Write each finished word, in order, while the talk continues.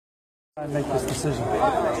Make this decision?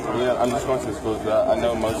 Yeah, I'm just going to the schools. I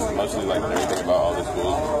know mostly like everything about all the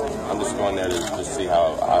schools. I'm just going there to just see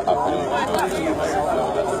how I put in my coach and the players.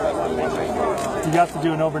 So that's really one thing. You got to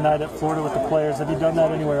do an overnight at Florida with the players. Have you done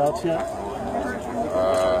that anywhere else yet?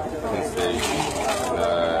 Penn State,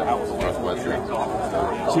 Northwestern.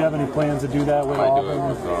 Do you have any plans to do that with Auburn? I do it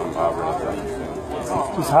with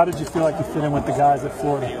Auburn. Just how did you feel like you fit in with the guys at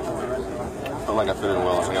Florida? I feel like I fit in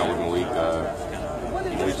well. I hung out with Malik.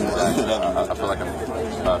 I feel like I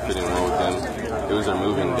fit in well with them. It was their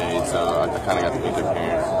moving day, so I kind of got to meet their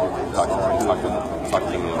parents, talk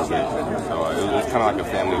to them a little bit. So it was kind of like a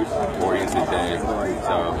family-oriented day,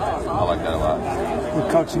 so I like that a lot. With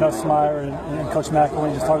Coach Nussmeier and Coach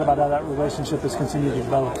McElwain, just talk about how that relationship has continued to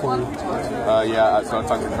develop for you. Yeah, so I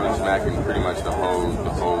talked to Coach Mack and pretty much the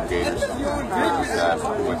whole Gators staff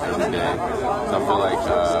with every day. So I feel like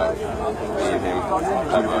me and him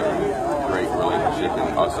have a great relationship,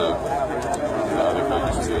 and also the other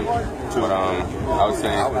coaches too. But I would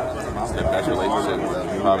say the best relationship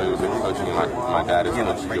probably was with coaching my dad is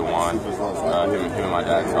Coach Jawan. Him and my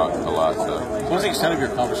dad talked a lot. So what was the extent of your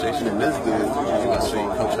conversation in this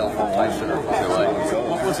Coach Tyson?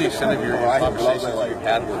 What was the extent of your conversation that you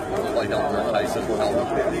had with Tyson and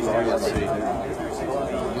USC?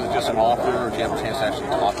 Was it just an offer, or did you have a chance to actually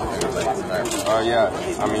talk with him? Yeah,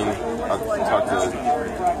 I mean, I talked to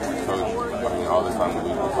Coach all the time. We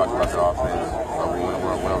talked about the offense. We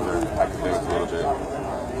went over academics a little bit.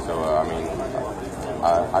 So, I mean,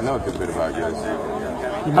 I know a good bit about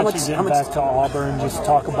USC. You mentioned getting back to Auburn. Just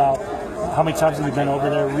talk about how many times have you been over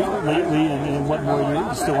there lately, and what more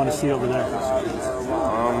you still want to see over there?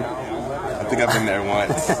 I think I've been there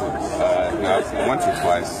once. Once or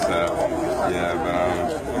twice.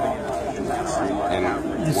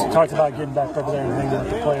 And you talked about getting back over there and hanging with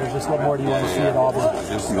the players. Just what more do you want to see at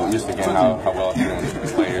Auburn? Just again how well I'm doing with the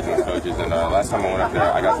players and the coaches. And last time I went up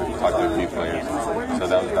there, I got to talk to a few players, so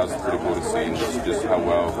that was pretty cool to see. And just how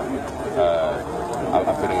well I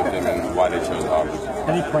fit in with them and why they chose Auburn.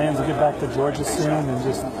 Any plans to get back to Georgia soon, and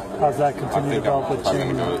just how's that continue to develop with you?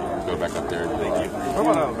 I'm going to go back up there. What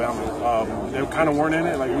about Alabama? They kind of weren't in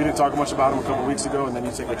it. Like, we didn't talk much about them a couple weeks ago, and then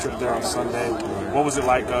you take a trip there on Sunday. What was it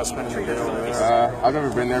like spending the day over there? I've never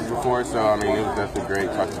been there before, so I mean it was definitely great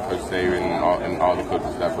talking to Coach Dave and all the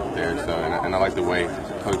coaching staff up there. So and I like the way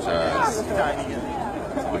Coach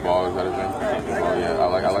the ball is better than. Well, yeah, I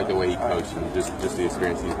like the way he coached and just the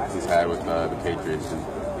experience he's had with the Patriots. And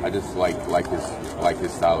I just like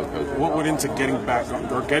his style of coaching. What went into getting back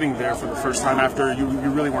or getting there for the first time after you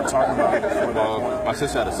really weren't talking about it before that? Well, my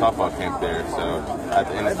sister had a softball camp there, so at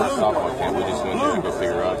the end of the softball camp, we just went there to go pick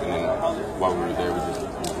her up, and then while we were there, we just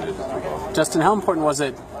did football. Justin, how important was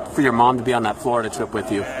it for your mom to be on that Florida trip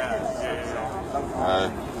with you? I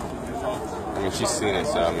mean, she's seen it,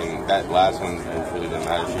 so I mean, that last one really didn't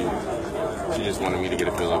matter. She just wanted me to get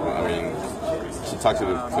a feel of it. I mean, she talked to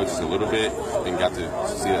the coaches a little bit and got to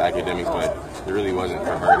see the academics, but it really wasn't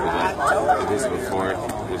for her because this before it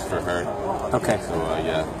was for her. Okay. So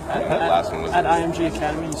yeah, that last one was. At IMG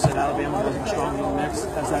Academy, you said Alabama wasn't strong in the mix.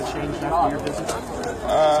 Has that changed after your visit?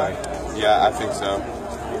 Yeah, I think so.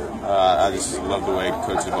 I just love the way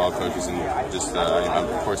the ball coaches, and just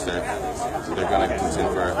of course they're going to contend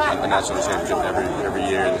for a national championship every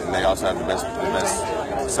year, and they also have the best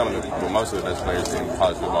most of the best players in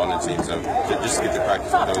college football on their team. So just to get to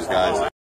practice with those guys